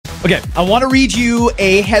Okay, I want to read you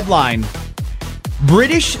a headline.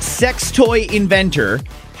 British sex toy inventor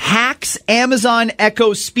hacks Amazon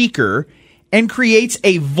Echo speaker and creates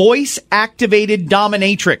a voice-activated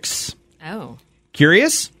dominatrix. Oh.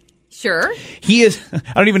 Curious? Sure. He is,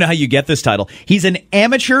 I don't even know how you get this title. He's an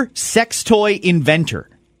amateur sex toy inventor.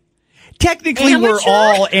 Technically, we're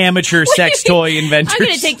all amateur sex toy inventors. I'm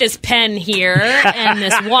going to take this pen here and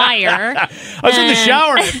this wire. I was in the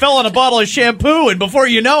shower and I fell on a bottle of shampoo, and before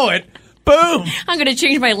you know it, boom. I'm going to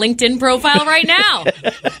change my LinkedIn profile right now.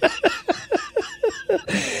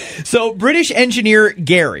 So, British engineer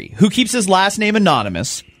Gary, who keeps his last name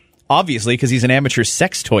anonymous, obviously because he's an amateur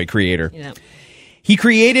sex toy creator, he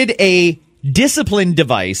created a discipline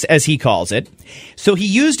device, as he calls it. So he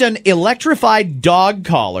used an electrified dog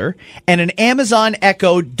collar and an Amazon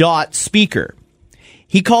Echo Dot speaker.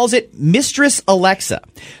 He calls it Mistress Alexa.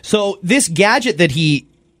 So this gadget that he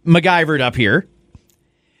MacGyvered up here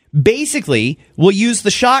basically will use the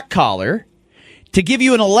shock collar to give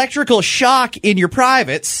you an electrical shock in your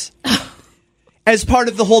privates as part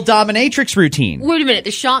of the whole dominatrix routine. Wait a minute.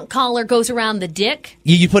 The shock collar goes around the dick?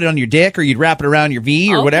 You put it on your dick, or you'd wrap it around your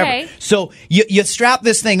V or whatever. So you strap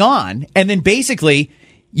this thing on, and then basically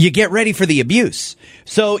you get ready for the abuse.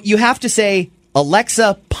 So you have to say,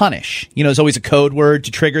 Alexa, punish. You know, there's always a code word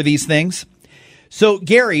to trigger these things. So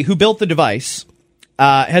Gary, who built the device,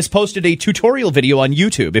 has posted a tutorial video on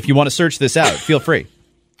YouTube. If you want to search this out, feel free.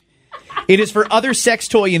 It is for other sex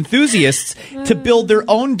toy enthusiasts to build their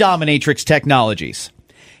own dominatrix technologies.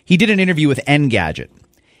 He did an interview with Engadget,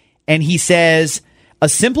 and he says a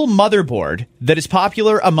simple motherboard that is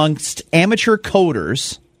popular amongst amateur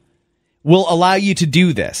coders will allow you to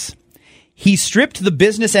do this. He stripped the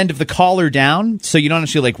business end of the collar down, so you don't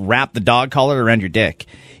actually wrap the dog collar around your dick.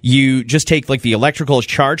 You just take the electrical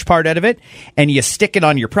charge part out of it and you stick it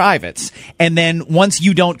on your privates. And then once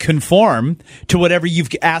you don't conform to whatever you've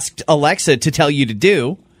asked Alexa to tell you to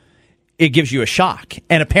do, it gives you a shock.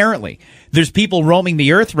 And apparently there's people roaming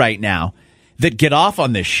the earth right now that get off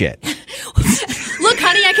on this shit. Look,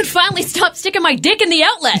 honey, I can finally stop sticking my dick in the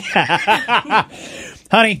outlet.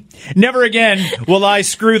 Honey, never again will I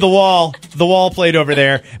screw the wall plate over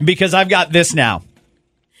there, because I've got this now.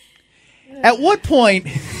 At what point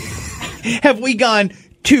have we gone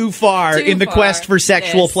too far in the quest for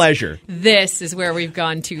sexual pleasure? This is where we've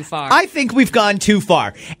gone too far. I think we've gone too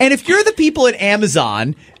far. And if you're the people at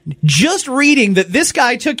Amazon just reading that this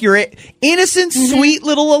guy took your innocent, sweet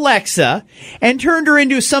little Alexa and turned her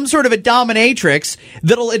into some sort of a dominatrix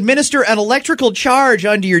that'll administer an electrical charge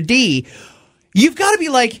onto your D, you've got to be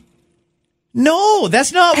like, no,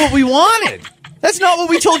 that's not what we wanted. That's not what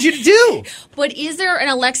we told you to do. But is there an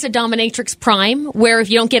Alexa Dominatrix Prime where if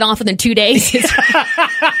you don't get off within 2 days,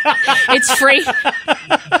 it's free?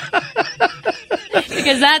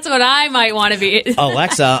 Because that's what I might want to be.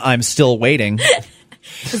 Alexa, I'm still waiting.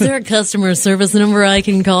 Is there a customer service number I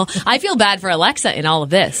can call? I feel bad for Alexa in all of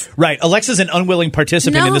this. Right. Alexa's an unwilling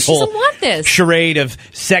participant in this whole charade of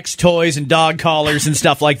sex toys and dog collars and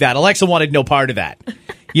stuff like that. Alexa wanted no part of that.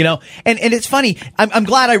 You know, and it's funny. I'm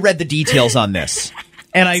glad I read the details on this.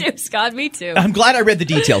 And Scott, me too. I'm glad I read the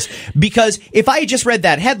details, because if I had just read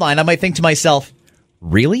that headline, I might think to myself,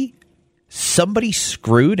 really? Somebody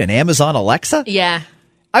screwed an Amazon Alexa? Yeah.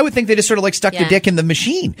 I would think they just sort of stuck the dick in the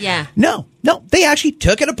machine. Yeah. No. They actually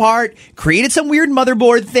took it apart, created some weird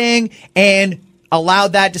motherboard thing, and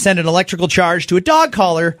allowed that to send an electrical charge to a dog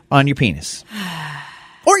collar on your penis.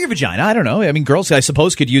 Or your vagina. I don't know. I mean, girls, I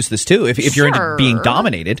suppose, could use this too if you're into being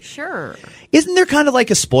dominated. Sure. Isn't there kind of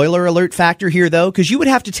like a spoiler alert factor here, though? Because you would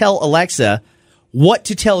have to tell Alexa what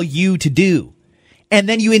to tell you to do. And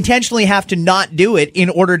then you intentionally have to not do it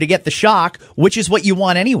in order to get the shock, which is what you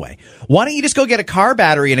want anyway. Why don't you just go get a car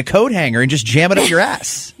battery and a coat hanger and just jam it up your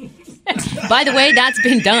ass? By the way, that's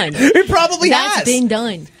been done. It probably has. That's been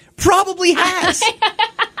done. Probably has.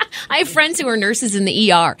 I have friends who are nurses in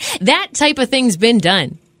the ER. That type of thing's been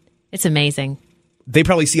done. It's amazing. They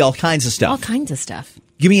probably see all kinds of stuff. All kinds of stuff.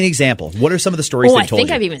 Give me an example. What are some of the stories they told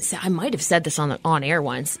you? I might have said this on air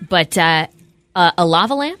once, but a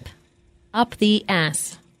lava lamp up the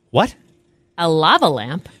ass. What? A lava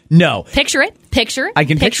lamp. No. Picture it. I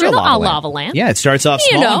can picture a lava lamp. Yeah, it starts off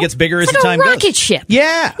small and gets bigger as the time goes. It's like a rocket ship.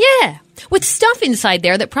 Yeah. Yeah. With stuff inside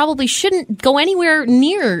there that probably shouldn't go anywhere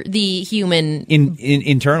near the human in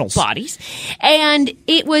internals bodies. And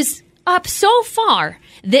it was up so far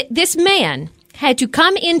that this man had to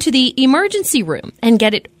come into the emergency room and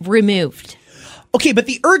get it removed. Okay, but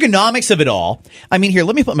the ergonomics of it all, I mean, here,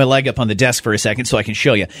 let me put my leg up on the desk for a second so I can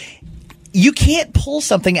show you. you can't pull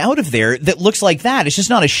something out of there that looks like that. It's just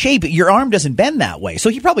not a shape. Your arm doesn't bend that way. So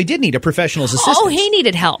he probably did need a professional's assistance. Oh, he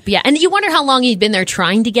needed help. Yeah. And you wonder how long he'd been there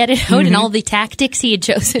trying to get it out and all the tactics he had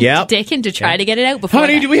chosen to take in to try to get it out before.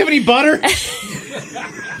 Honey, do we have any butter? I'm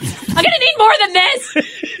going to need more than this.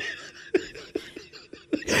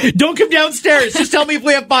 Don't come downstairs. Just tell me if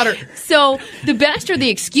we have butter. So the best are the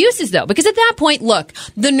excuses, though, because at that point, look,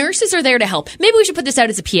 the nurses are there to help. Maybe we should put this out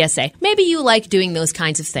as a PSA. Maybe you like doing those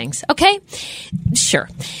kinds of things. Okay? Sure.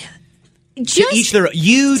 To each their own.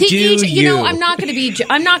 You know, I'm not going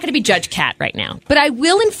to be Judge Cat right now, but I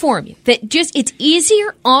will inform you that it's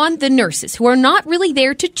easier on the nurses who are not really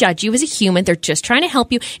there to judge you as a human. They're just trying to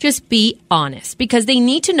help you. Just be honest, because they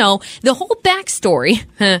need to know the whole backstory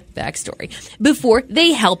before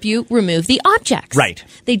they help you remove the objects. Right.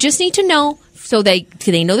 They just need to know so they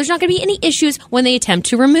know there's not going to be any issues when they attempt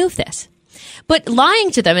to remove this. But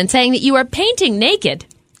lying to them and saying that you are painting naked,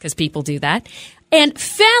 because people do that, and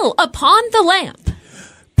fell upon the lamp.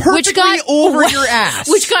 Perfectly over your ass.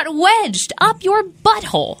 Which got wedged up your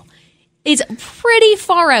butthole. It's pretty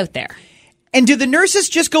far out there. And do the nurses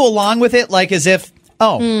just go along with it like as if,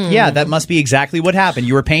 yeah, that must be exactly what happened.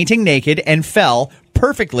 You were painting naked and fell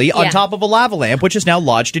perfectly on top of a lava lamp, which is now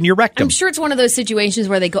lodged in your rectum. I'm sure it's one of those situations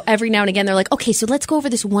where they go every now and again, they're like, okay, so let's go over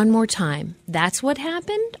this one more time. That's what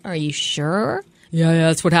happened? Are you sure? Yeah,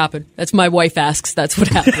 that's what happened. That's my wife asks. That's what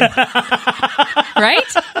happened. Right?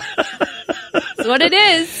 That's what it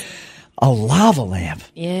is. A lava lamp.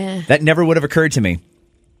 Yeah. That never would have occurred to me.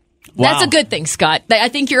 Wow. That's a good thing, Scott. I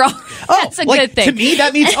think you're all. That's a good thing. To me,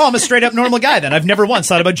 that means, I'm a straight up normal guy then. I've never once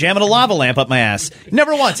thought about jamming a lava lamp up my ass.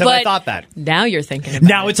 Never once have I thought that. Now you're thinking about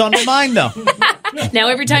Now it's on my mind, though. Now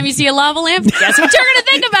every time you see a lava lamp, guess what you're going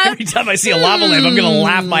to think about? Every time I see a lava lamp, I'm going to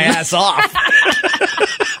laugh my ass off.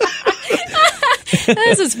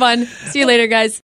 This is fun. See you later, guys.